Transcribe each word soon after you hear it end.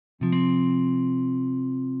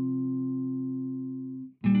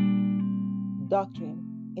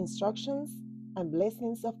Doctrine, Instructions, and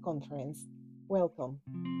Blessings of Conference. Welcome.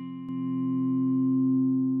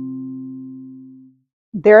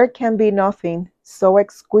 There can be nothing so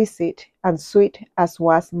exquisite and sweet as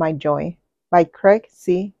was my joy, by Craig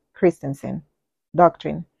C. Christensen.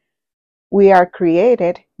 Doctrine. We are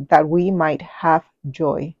created that we might have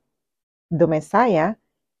joy. The Messiah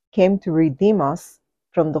came to redeem us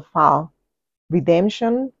from the fall.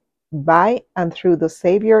 Redemption by and through the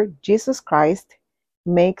Savior Jesus Christ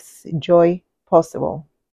makes joy possible.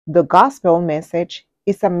 The gospel message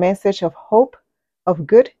is a message of hope, of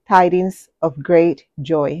good tidings, of great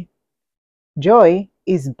joy. Joy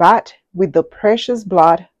is bought with the precious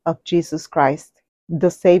blood of Jesus Christ. The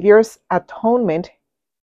Savior's atonement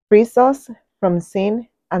frees us from sin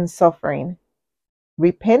and suffering.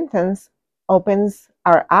 Repentance opens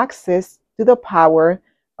our access to the power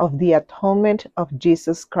of the atonement of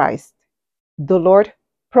Jesus Christ. The Lord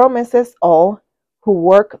promises all who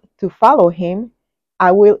work to follow him,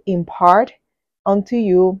 I will impart unto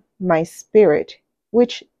you my spirit,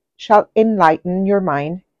 which shall enlighten your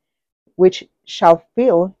mind, which shall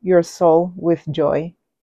fill your soul with joy.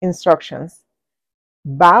 Instructions.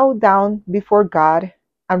 Bow down before God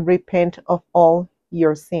and repent of all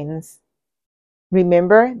your sins.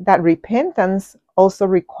 Remember that repentance also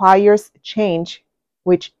requires change,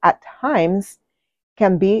 which at times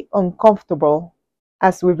can be uncomfortable.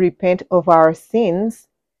 As we repent of our sins,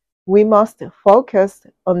 we must focus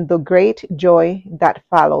on the great joy that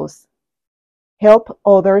follows. Help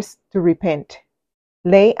others to repent.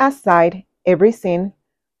 Lay aside every sin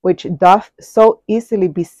which doth so easily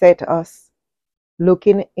beset us,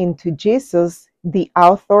 looking into Jesus, the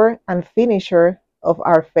author and finisher of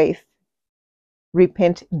our faith.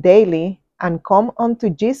 Repent daily and come unto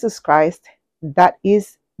Jesus Christ. That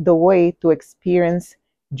is the way to experience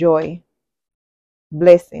joy.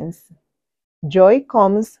 Blessings. Joy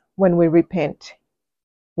comes when we repent.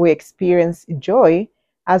 We experience joy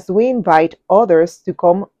as we invite others to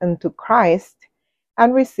come unto Christ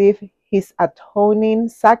and receive his atoning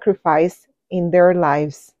sacrifice in their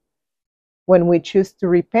lives. When we choose to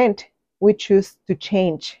repent, we choose to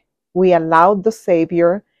change. We allow the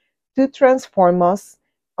Savior to transform us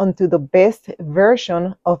unto the best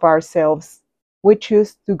version of ourselves. We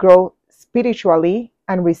choose to grow spiritually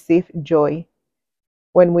and receive joy.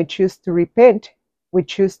 When we choose to repent, we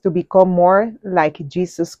choose to become more like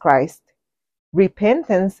Jesus Christ.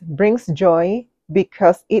 Repentance brings joy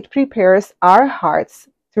because it prepares our hearts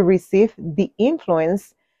to receive the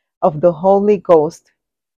influence of the Holy Ghost.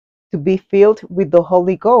 To be filled with the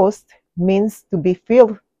Holy Ghost means to be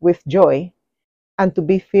filled with joy, and to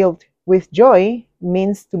be filled with joy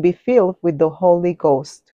means to be filled with the Holy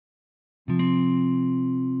Ghost.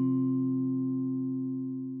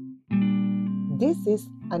 This is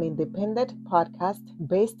an independent podcast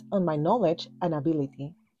based on my knowledge and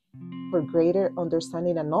ability. For greater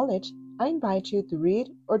understanding and knowledge, I invite you to read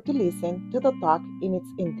or to listen to the talk in its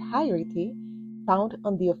entirety found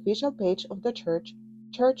on the official page of the church,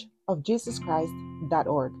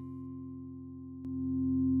 churchofjesuschrist.org.